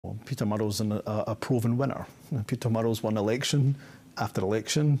Well, Peter Murrell's a proven winner. Peter Murrell's won election after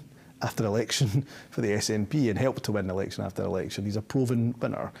election after election for the SNP and helped to win election after election. He's a proven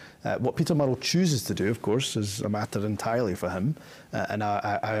winner. What Peter Murrell chooses to do, of course, is a matter entirely for him, and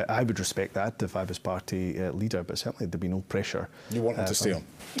I would respect that if I was party leader, but certainly there'd be no pressure. You want him to stay on?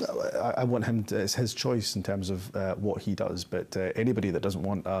 I want him to, it's his choice in terms of what he does, but anybody that doesn't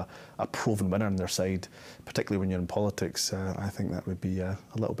want a proven winner on their side, particularly when you're in politics, I think that would be a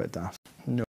little bit daft. No.